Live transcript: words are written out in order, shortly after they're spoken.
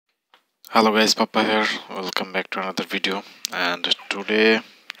Hello guys, Papa here. Welcome back to another video. And today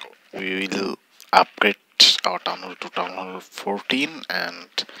we will upgrade our town hall to town hall 14, and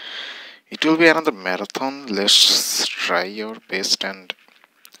it will be another marathon. Let's try our best and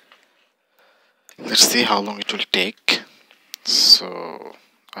let's see how long it will take. So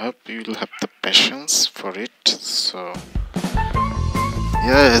I hope you will have the patience for it. So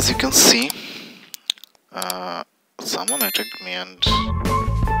yeah, as you can see, uh, someone attacked me and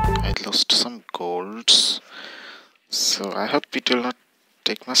I lost some golds. So I hope it will not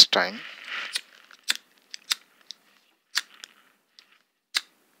take much time.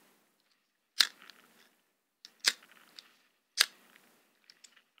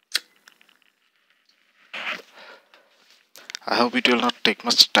 I hope it will not take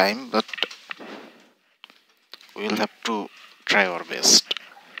much time, but we will have to try our best.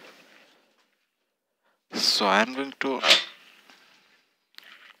 So I am going to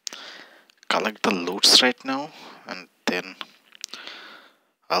collect the loots right now, and then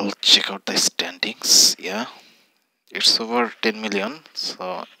I'll check out the standings. Yeah, it's over 10 million,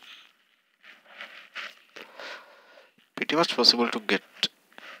 so pretty much possible to get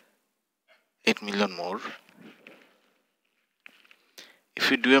 8 million more. If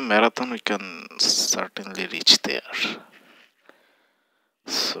we do a marathon, we can certainly reach there.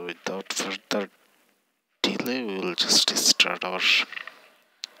 So without further delay, we will just start our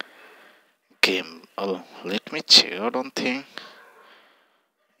game. Oh, let me check out one thing.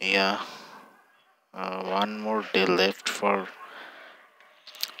 Yeah, one more day left for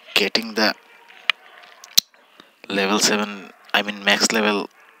getting the level 7, I mean max level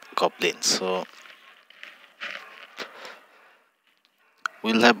goblin. So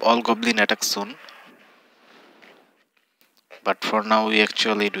we'll have all goblin attacks soon, but for now we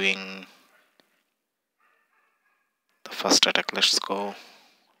actually doing the first attack. Let's go.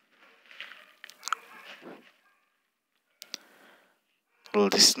 Well,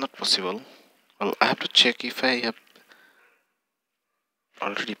 this is not possible. Well, I have to check if I have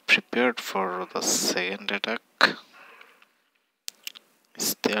already prepared for the second attack.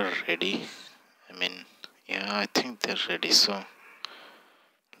 Is they ready? I mean, yeah, I think they're ready, so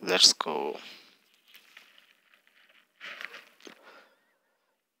let's go.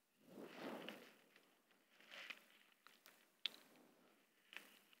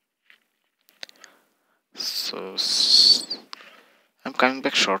 So I'm coming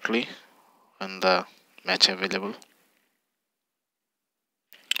back shortly when the match available.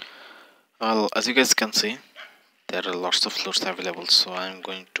 Well, as you guys can see, there are lots of loots available, so I'm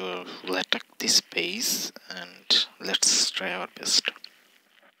going to attack this base and let's try our best.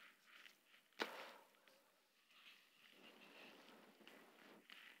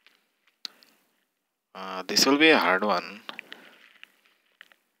 This will be a hard one.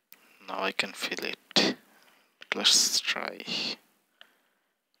 Now I can feel it. But let's try.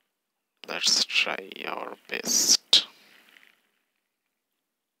 Let's try our best.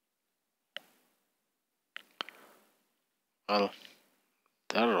 Well,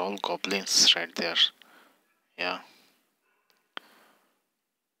 there are all goblins right there. Yeah.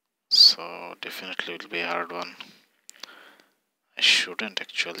 So definitely will be a hard one. I shouldn't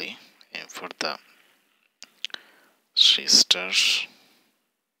actually aim for the 3 stars.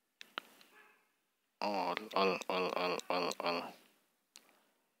 All.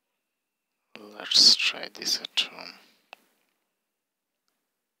 Let's try this at home.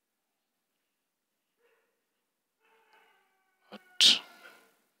 But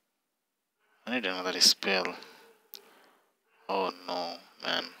I need another spell. Oh no,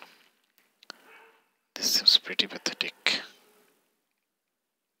 man. This seems pretty pathetic.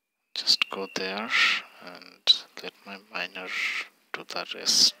 Just go there and let my miner do the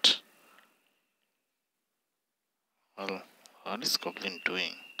rest. Well, what is Goblin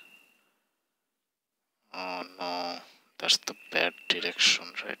doing? Oh no, that's the bad direction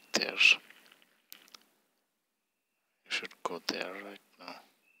right there. You should go there right now.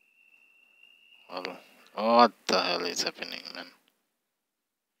 Well, what the hell is happening, man?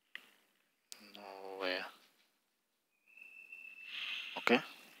 No way. Okay.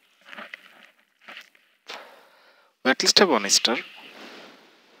 We at least have one star.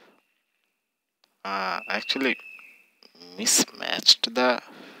 Actually mismatched the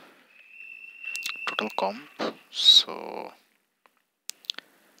total comp, so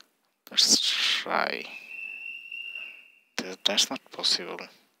let's try. That's not possible.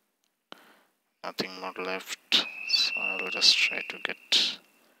 Nothing more left, so I'll just try to get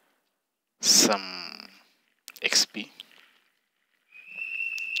some XP.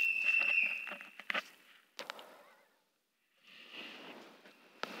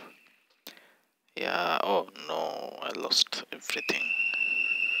 Yeah, oh no, I lost everything.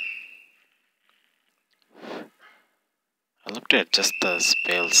 I'll have to adjust the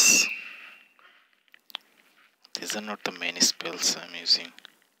spells. These are not the main spells I'm using.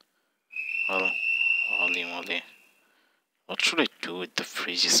 Well, holy moly. What should I do with the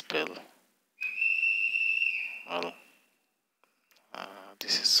freeze spell? Well,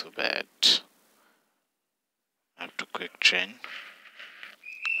 this is so bad. I have to quick train.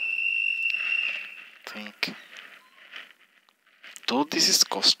 Think. Though this is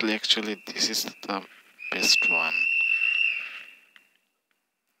costly, actually, this is the best one.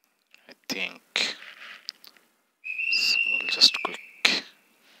 I think. So we'll just quick.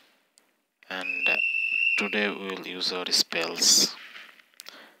 And today we will use our spells.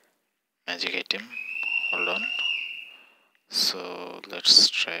 Magic item. Hold on. So let's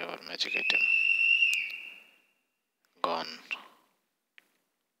try our magic item. Gone.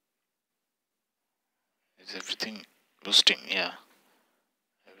 Is everything boosting? Yeah.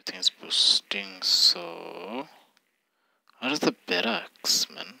 Everything is boosting. So what is the barracks,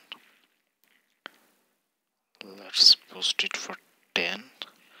 man? Let's boost it for 10.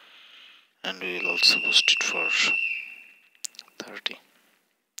 And we will also boost it for 30.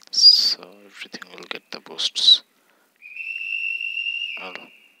 So everything will get the boosts. Well,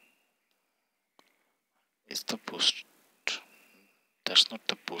 is the boost? That's not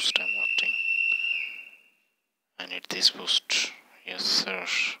the boost I'm wanting. I need this boost. Yes, sir.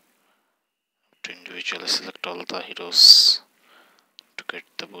 To individually select all the heroes to get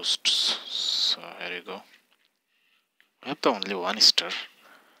the boosts. So here you go. I have the only one star.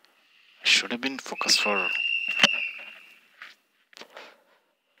 I should have been focused for.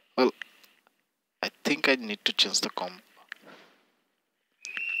 Well, I think I need to change the comp.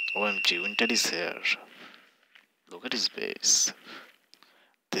 OMG, Winter is here. Look at his base.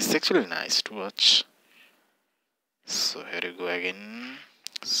 This is actually nice to watch. So here you go again.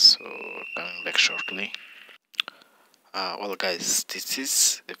 So coming back shortly. Well guys, this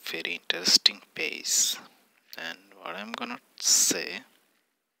is a very interesting base, and what I'm gonna say,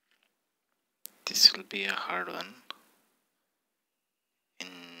 this will be a hard one in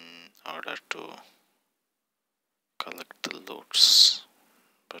order to collect the loots,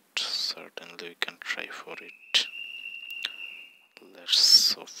 but certainly we can try for it.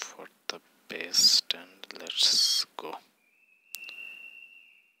 Let's hope for the best and let's go.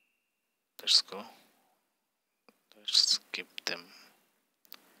 Let's keep them.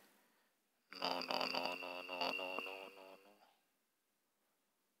 No.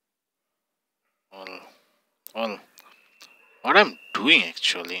 Well, what I'm doing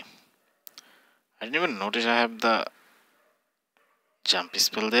actually, I didn't even notice I have the jump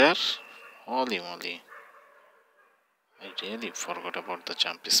spell there. Holy moly, I really forgot about the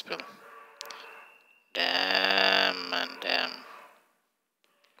jump spell. Damn and damn,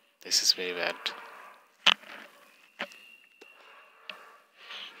 this is very bad.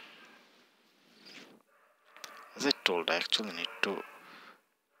 As I told, I actually need to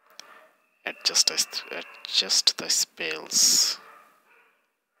adjust the spells.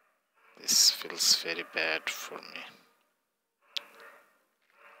 This feels very bad for me.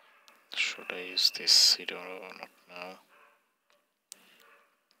 Should I use this hero or not now?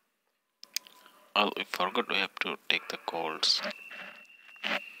 Oh, we forgot we have to take the golds.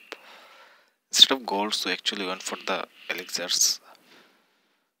 Instead of golds, we actually went for the elixirs.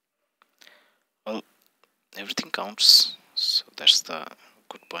 Well, everything counts, so that's the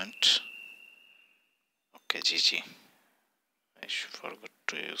good point. Okay, GG. I forgot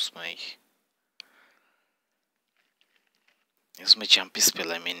to use my jumpy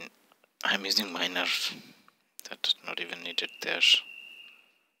spell. I mean, I'm using minor. That's not even needed there.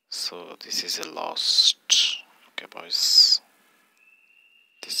 So this is a lost. Okay, boys.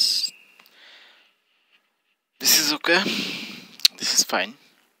 This is okay. This is fine.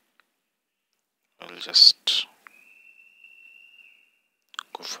 I'll just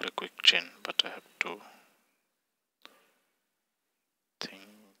go for a quick chain, but I have to think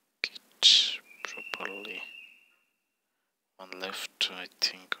it properly. One left. I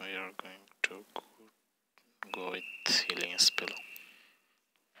think we are going to go with healing spell.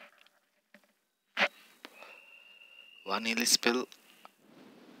 One healing spell.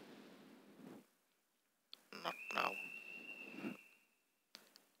 Not now.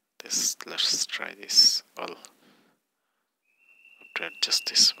 Let's try this. Well, to adjust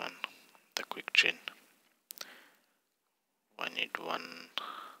this one, the quick chain. I need one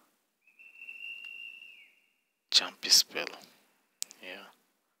jumpy spell. Yeah,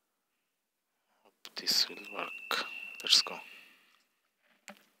 hope this will work. Let's go.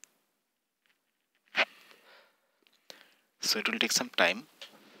 so it will take some time.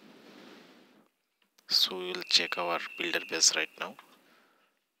 So we will check our builder base right now.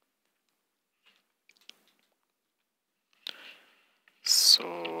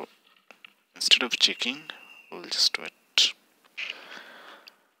 So instead of checking, we'll just wait.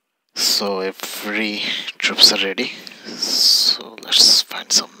 So every troops are ready, so let's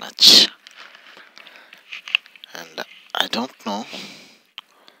find some match. And I don't know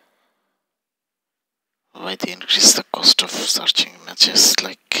why they increased the cost of searching matches.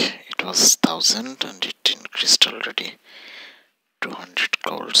 Like it was 1000 and it increased already 200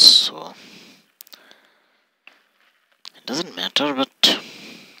 gold. So it doesn't matter, but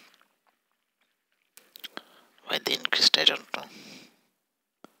why they increased, I don't know.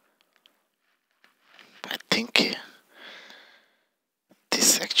 I think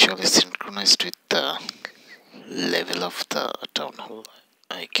this actually synchronized with the level of the town hall,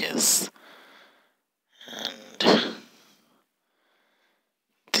 I guess. And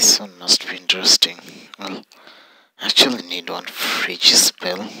this one must be interesting. Well, I actually need one fridge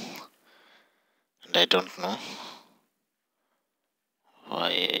spell, and I don't know why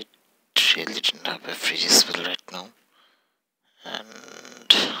I really didn't have a fridge spell right now.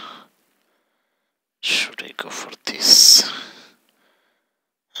 And should I go for this?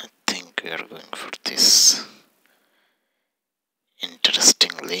 I think we are going for this.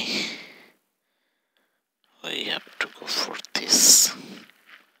 Interestingly, we have to go for this.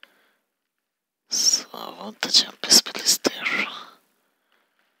 So I want the jump spell is there.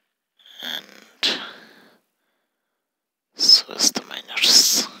 And so is the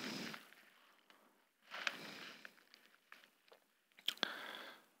miners.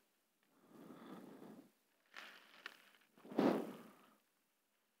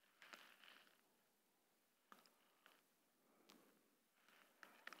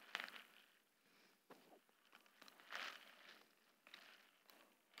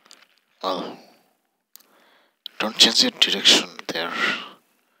 Well, don't change your direction there.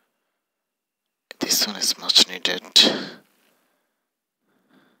 This one is much needed.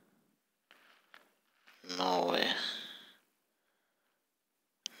 No way.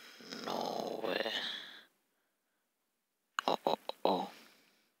 No way. Oh.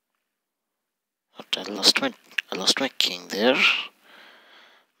 But I lost my king there.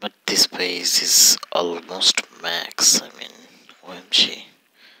 But this base is almost max. I mean, OMG.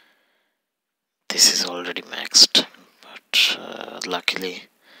 This is already maxed. But luckily,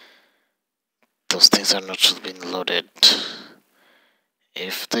 those things are not being loaded.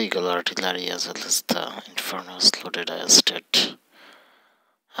 If the Eagle Artillery as well as the Inferno is loaded, I was dead.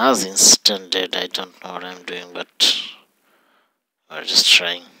 I was instant dead. I don't know what I'm doing, but we're just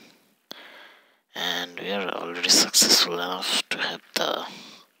trying. And we are already successful enough to have the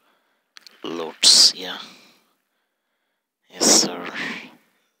loads. Yeah. Yes, sir.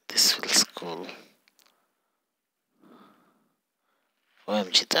 This feels cool.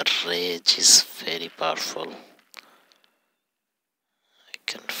 OMG, that rage is very powerful. I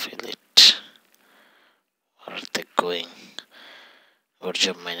can feel it. Where are they going? Good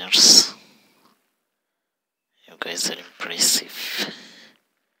job, miners. You guys are impressive.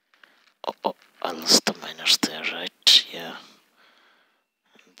 Oh, I lost the miners there, right? Yeah.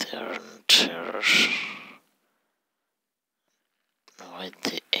 They're on terror. Why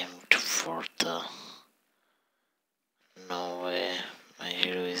they aimed for the... No way. My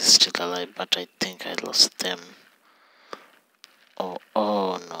hero is still alive, but I think I lost them. Oh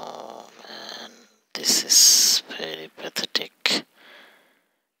no, man. This is very pathetic.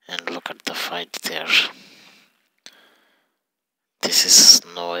 And look at the fight there. This is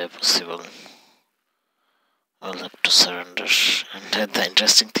no way possible. I'll have to surrender. And the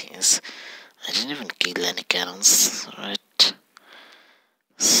interesting thing is, I didn't even kill any cannons, right?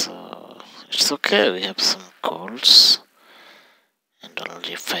 So, it's okay, we have some golds. And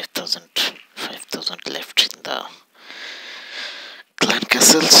only 5,000 left in the clan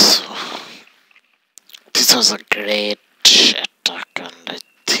castles. So, this was a great attack, and I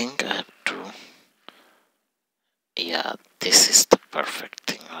think I have to... Yeah, this is the perfect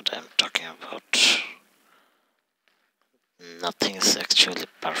thing what I'm talking about. Nothing is actually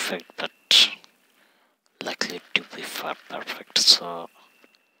perfect, but likely to be far perfect. So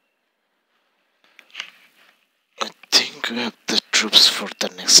I think we have the troops for the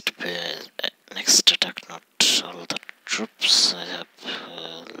next attack. Not all the troops. I have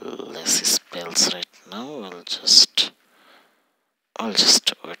less spells right now. I'll just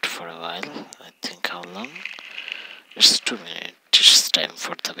wait for a while. I think how long? It's 2 minutes. It's time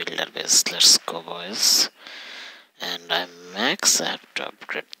for the builder base. Let's go, boys. And I'm max. I have to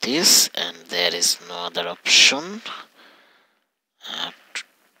upgrade this, and there is no other option. I have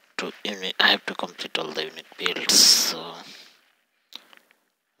I have to complete all the unit builds. So,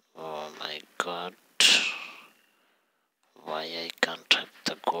 oh my god, why I can't have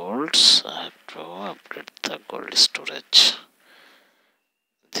the golds? I have to upgrade the gold storage.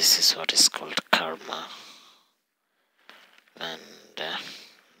 This is what is called karma. And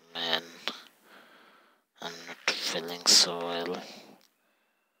man, I'm not feeling so well,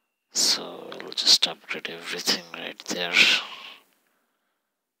 so I'll just upgrade everything right there.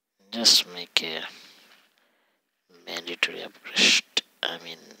 Just make a mandatory upgrade. I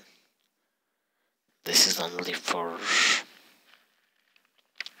mean, this is only for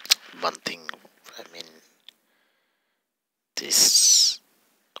one thing. I mean, this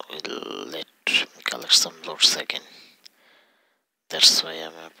will let me collect some loads again. That's why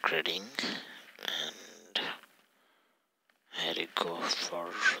I'm upgrading. And here you go for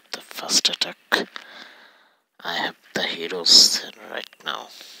the first attack. I have the heroes right now,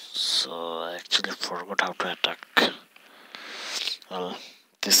 so I actually forgot how to attack. Well,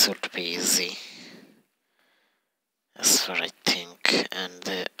 this would be easy as far I think,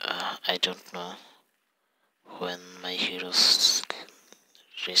 and I don't know when my heroes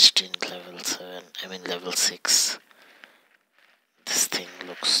reached in level 7, I mean level 6. This thing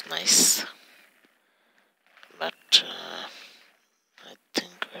looks nice, but I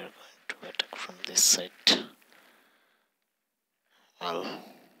think we're going to attack from this side. Well,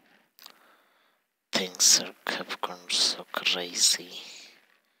 things have gone so crazy,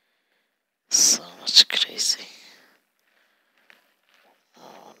 so much crazy.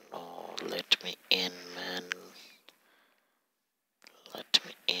 Oh no, let me in, man. Let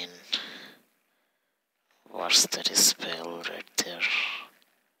me in. What's that spell right there?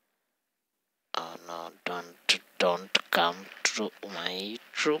 Oh no, don't come to my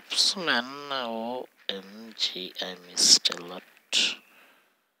troops, man. OMG, I missed a lot.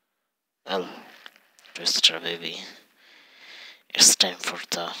 Well, Twister baby, it's time for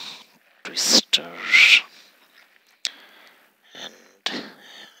the Twister. And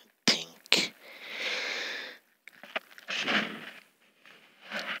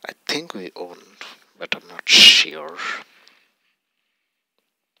I think we own, but I'm not sure.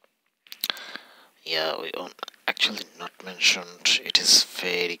 Yeah, we own. Actually, not mentioned. It is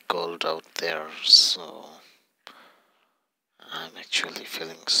very cold out there, so I'm actually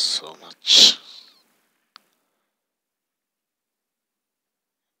feeling so much.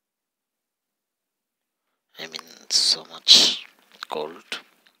 I mean, so much cold.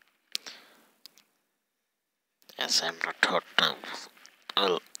 As I'm not hot now.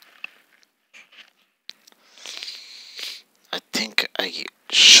 Well, I think I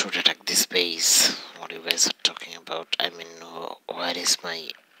should attack this base. What you guys are talking about? I mean, where is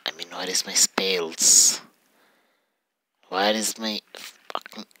my spells? Where is my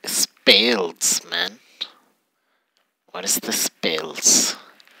fucking spells, man? What is the spells?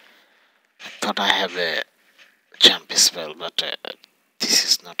 I thought I have a jump spell, but this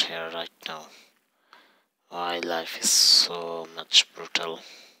is not here right now. Why life is so much brutal?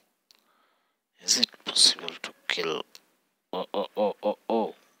 Is it possible to kill?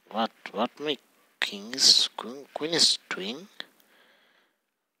 Oh! What my queen is doing?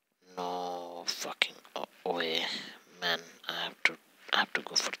 No fucking way, man! I have to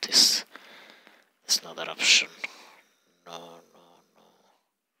go for this. There's no other option. No.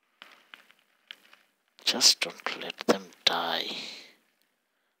 Just don't let them die.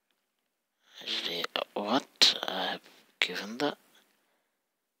 What? I have given the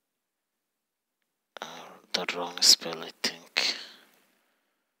wrong spell, I think.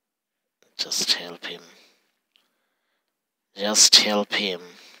 Just help him. Just help him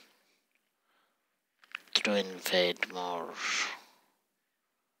to invade more.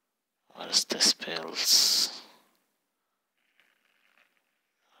 What is the spells?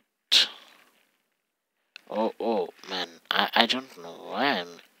 What? Oh man, I don't know why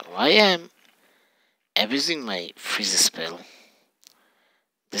I'm abusing my freeze spell.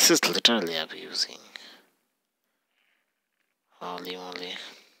 This is literally abusing. Holy moly.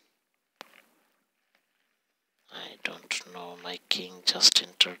 I don't know, my king just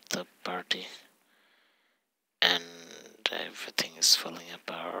entered the party and everything is falling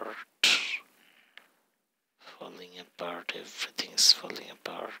apart. Everything is falling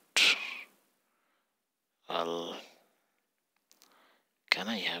apart. Well, can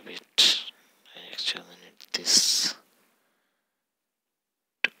I have it? I actually need this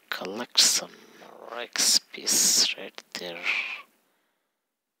to collect some more XP right there.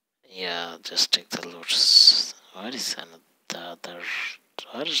 Yeah, just take the loads. Where is the other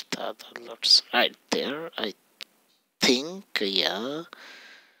loads? Right there. I think, yeah,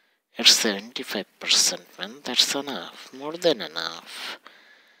 it's 75%, man. That's enough, more than enough.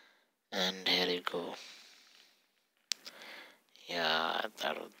 And here you go. Yeah,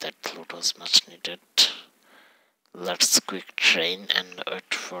 that loot was much needed. Let's quick train and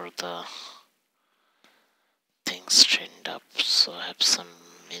wait for the things trained up. So I have some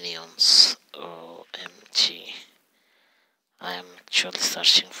minions. OMG. I am actually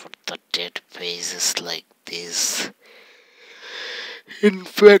searching for the dead bases like this. In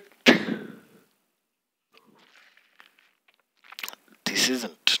fact, this is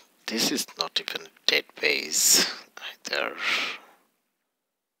not even a dead base either.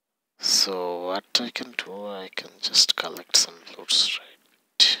 So what I can do, I can just collect some loots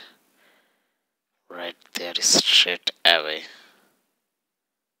right there, straight away.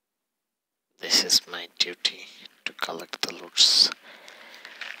 This is my duty, to collect the loots.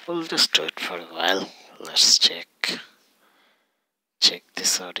 We'll just do it for a while. Let's check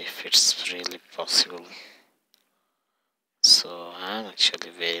this out if it's really possible. So I'm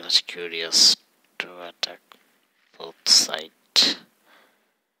actually very much curious to attack both sides.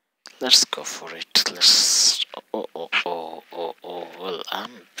 Let's go for it. Let's. Oh. Well,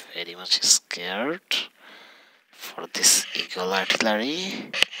 I'm very much scared for this eagle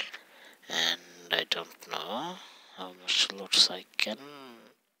artillery, and I don't know how much loots I can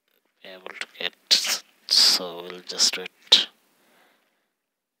be able to get. So we'll just do it.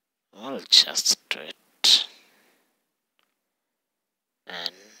 We'll just do it.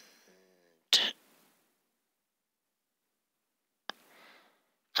 And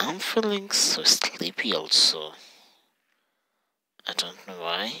I'm feeling so sleepy also. I don't know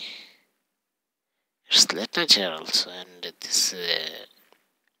why. It's late night here also, and this winter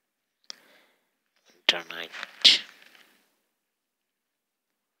night.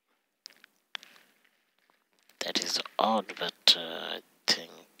 That is odd, but I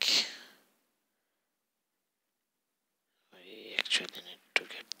think we actually need to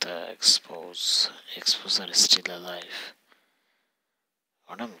get the expose. Expose are still alive.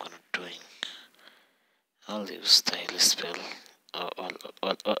 What I'm gonna doing? I'll use the heal spell.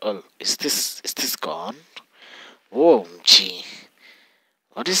 Oh, is this gone? OMG.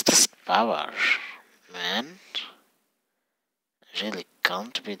 What is this power, man? I really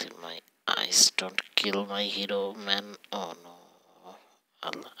can't believe my eyes. Don't kill my hero, man. Oh no.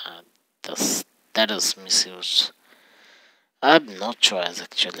 I'll add this. That is misuse. I have no choice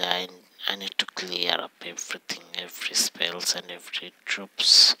actually. I need to clear up everything, every spells and every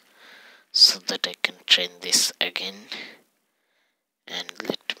troops, so that I can train this again. And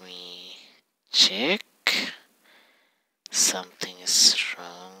let me check. Something is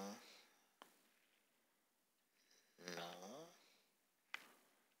wrong. No.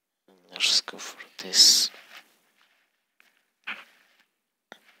 Let's go for this.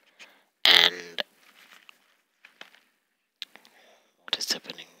 And what is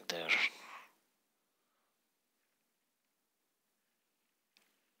happening there?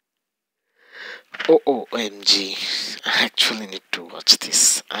 OMG. I actually need to watch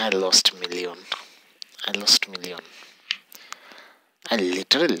this. I lost million. I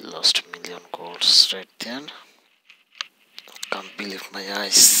literally lost million golds right there. Can't believe my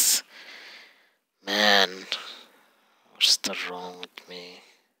eyes. Man, what's the wrong with me?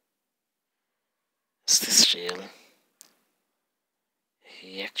 Is this real?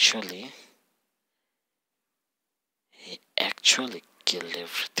 He actually killed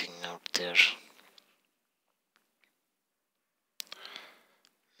everything out there.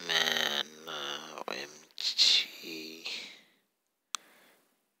 Man, OMG.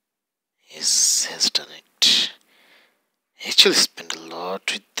 Has done it. He actually spent a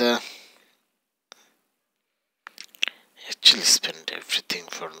lot with the. He actually spent everything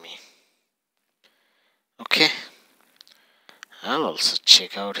for me. Okay. I'll also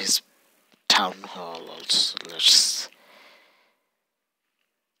check out his town hall also. Let's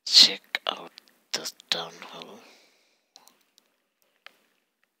check out the town hall.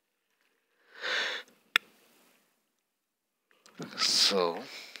 So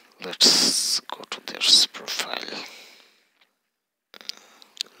let's go to their profile.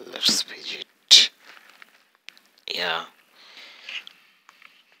 Let's page it. Yeah.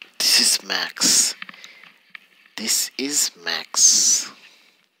 This is Max. This is Max.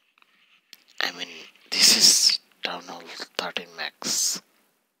 I mean, this is Town Hall 13 Max.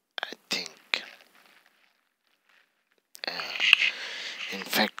 I think. In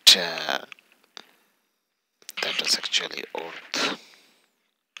fact, that was actually Earth.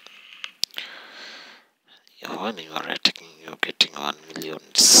 When you are attacking, you're getting 1 million.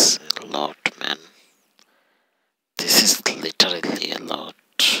 It's a lot, man. This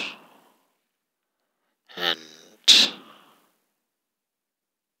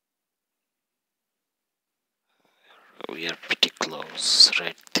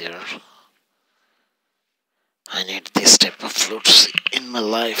right there. I need this type of flutes in my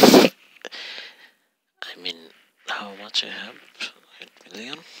life. I mean, how much I have? 8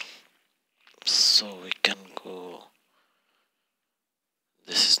 million. So we can go.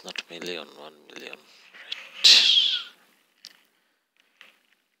 This is not million, 1 million, right?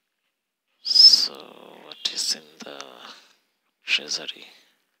 So what is in the treasury?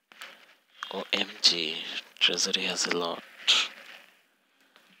 OMG, treasury has a lot.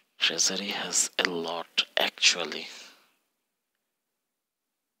 Treasury has a lot actually.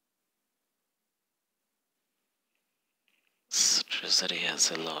 So treasury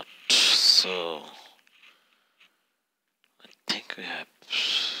has a lot. So I think we have.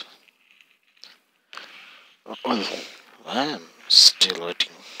 Well, I'm still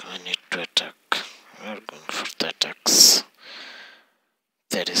waiting. I need to attack. We are going for the attacks.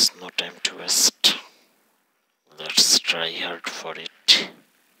 There is no time to waste. Let's try hard for it.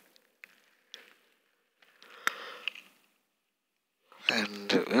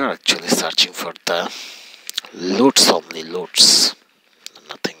 And we are actually searching for the loots, only loots,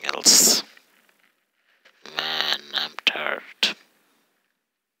 nothing else. Man, I'm tired.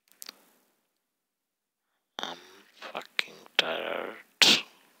 I'm fucking tired.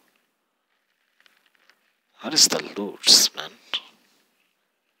 What is the loots, man?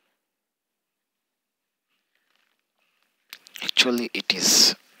 Actually, it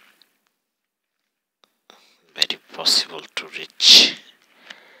is very possible to reach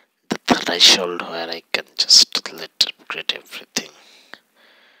the threshold where I can just let upgrade everything.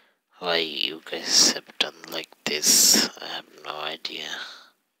 Why you guys have done like this, I have no idea.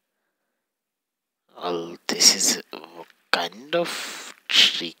 Well, this is kind of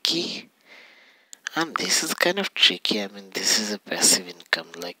tricky. And this is kind of tricky. I mean, this is a passive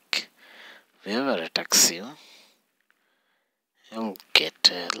income. Like, whoever attacks you, you'll get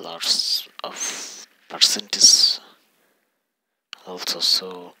lots of percentage also.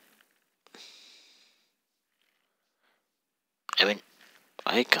 So, I mean,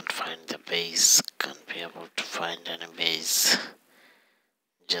 I can't find the base. Can't be able to find any base.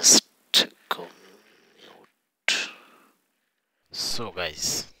 Just go mute. So,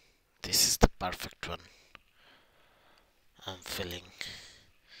 guys, this is the perfect one I'm feeling.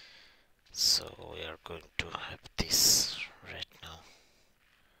 So we are going to have this right now.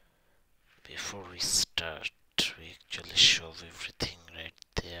 Before we start, we actually shove everything right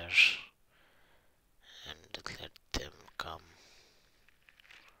there and let them come.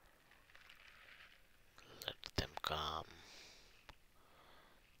 Let them come.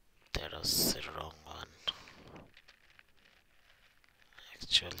 That was the wrong one.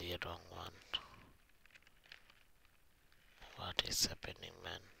 Actually a wrong one. What is happening,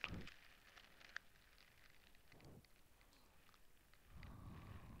 man?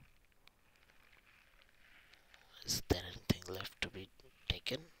 Is there anything left to be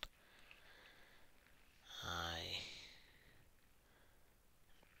taken? I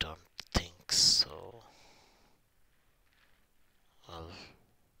don't think so. Well,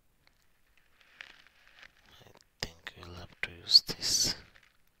 I think we'll have to use this.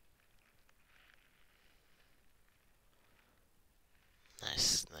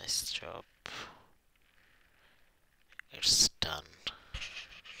 Nice job. It's done.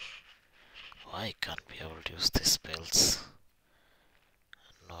 Why can't we able to use these spells?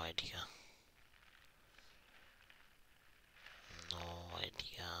 No idea. No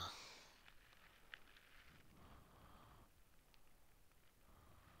idea.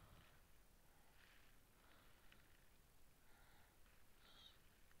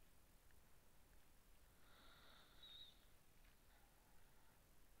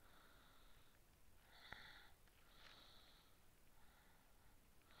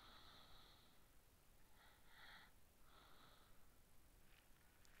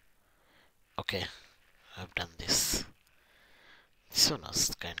 Okay, I've done this. This one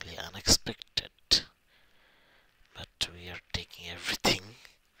was kindly unexpected, but we are taking everything.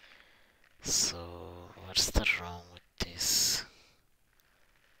 So what's the wrong with this?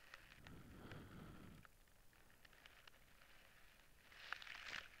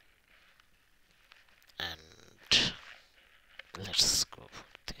 And let's go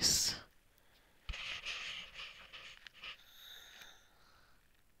for this.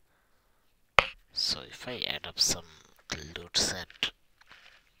 So if I add up some loot set,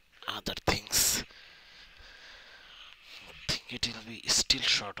 other things, I think it will be still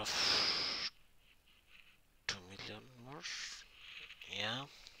short of 2 million more. Yeah.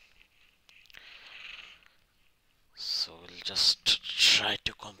 So we'll just try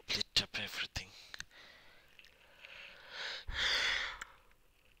to complete up everything.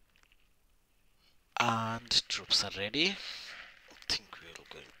 and troops are ready. I think we're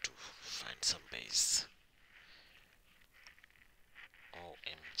going to find some base.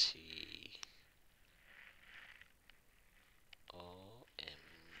 OMG.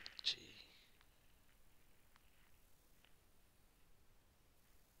 OMG.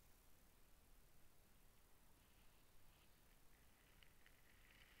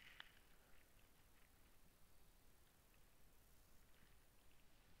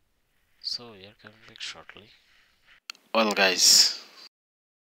 So we are coming back shortly. Well guys,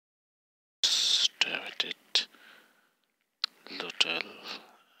 started little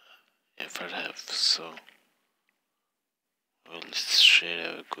ever have, so we'll straight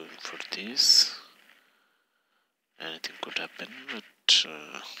away going for this. Anything could happen, but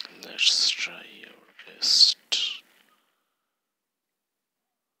let's try our best.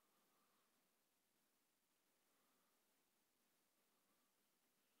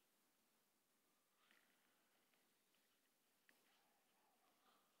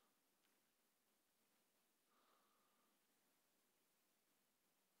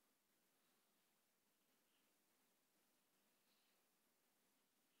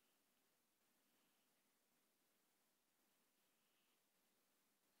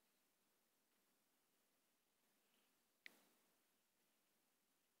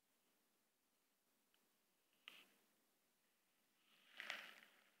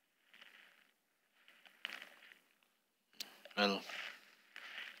 Well,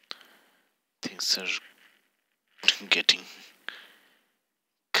 things are getting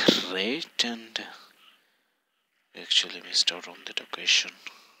great, and we actually missed out on that occasion.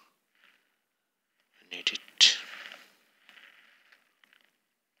 We need it.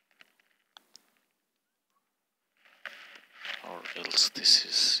 Or else this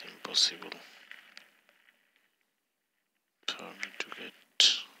is impossible for me to get.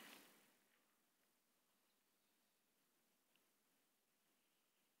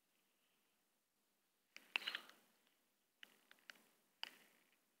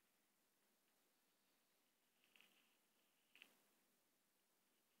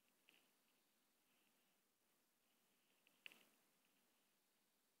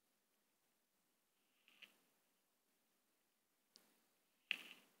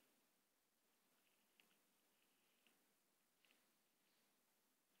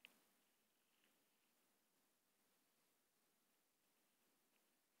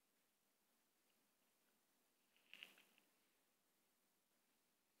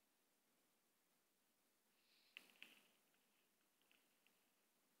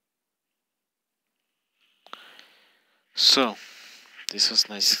 So this was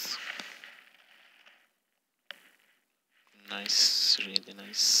nice, really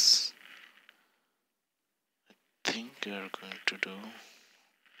nice. I think we are going to do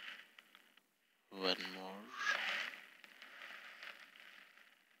one more.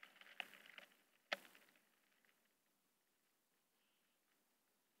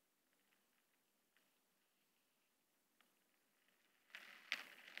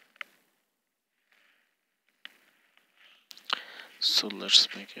 So let's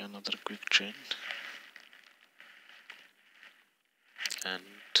make another quick train, and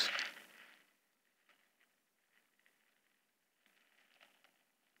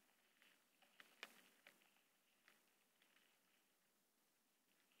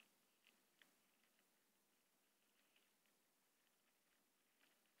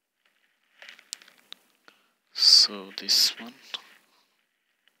so this one,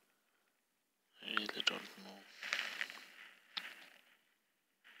 I really don't know.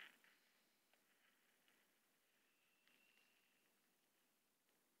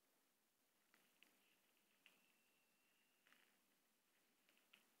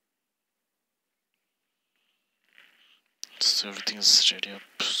 So everything's ready up,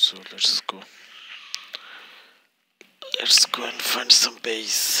 so let's go. Let's go and find some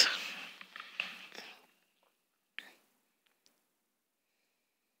base.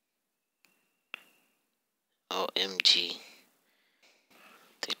 OMG.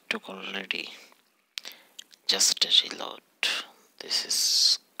 They took already. Just a reload. This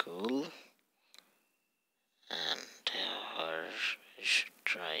is cool. And we should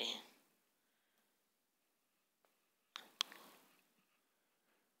try.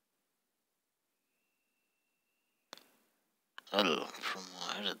 Well, from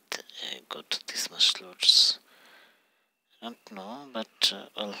where did I got this much loads? I don't know, but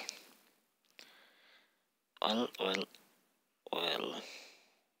well.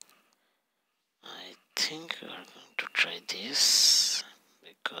 I think we are going to try this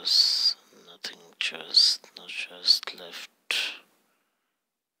because no choice left.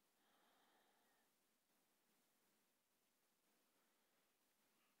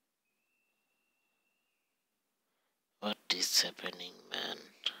 What is happening, man?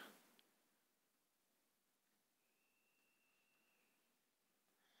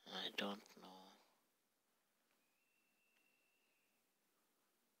 I don't know.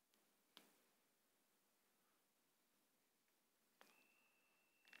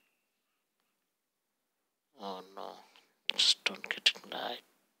 Oh no, just don't get it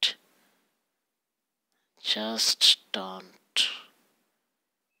right. Just don't.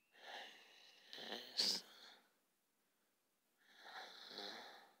 Yes.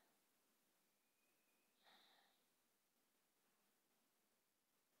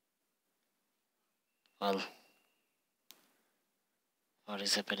 Well, what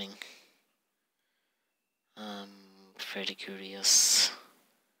is happening? I'm very curious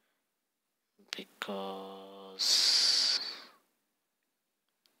because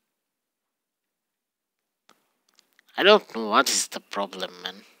I don't know what is the problem,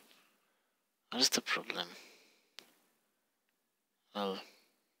 man. What is the problem? Well,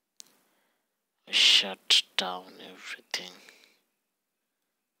 I shut down everything,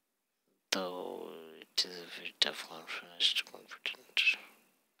 though it is a very tough conference to confident.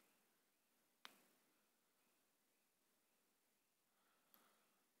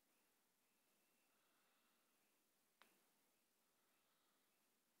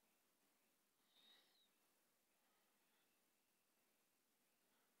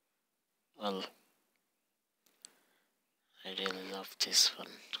 Well, I really love this one.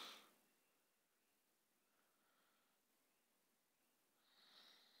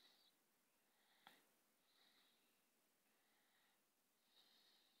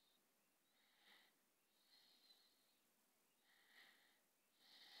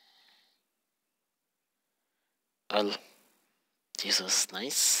 Well, this was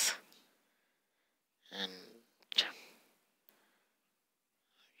nice, and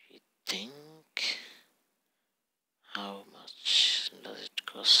I think how much does it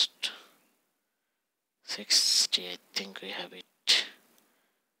cost? 60. I think we have it.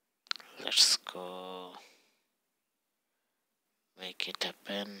 Let's go make it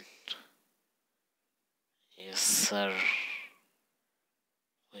happen. Yes, sir.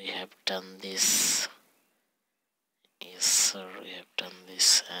 We have done this. Yes, sir. We have done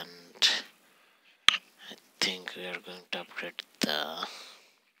this, and I think we are going to upgrade the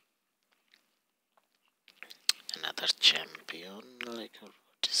another champion. Like, what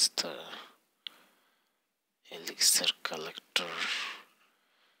is the elixir collector?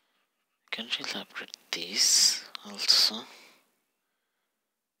 Can really upgrade this also,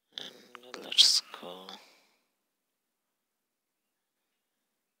 and let's go.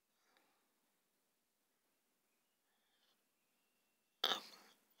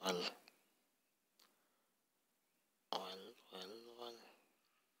 Well,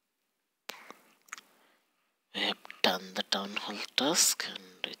 we have done the town hall task,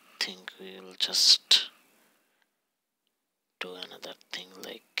 and I think we will just do another thing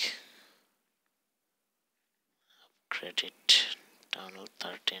like upgrade it town hall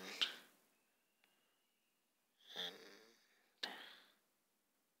 13, and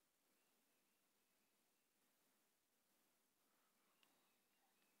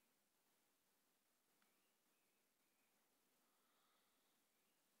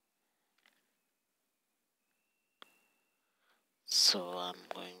so I'm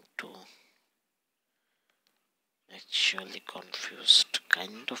going to actually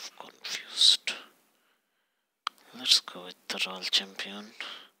kind of confused. Let's go with the royal champion,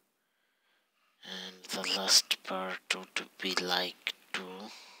 and the last part would be like 2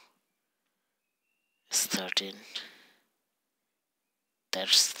 is 13.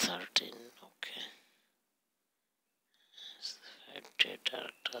 That's 13. Okay. 5 data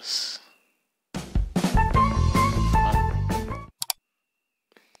does.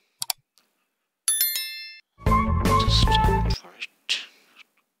 Just wait for it.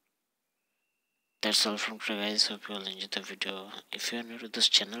 That's all from today, guys. Hope you all enjoyed the video. If you are new to this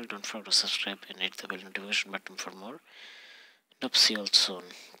channel, don't forget to subscribe and hit the bell notification button for more. And hope see you all soon.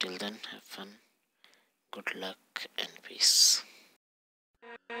 Till then, have fun, good luck, and peace.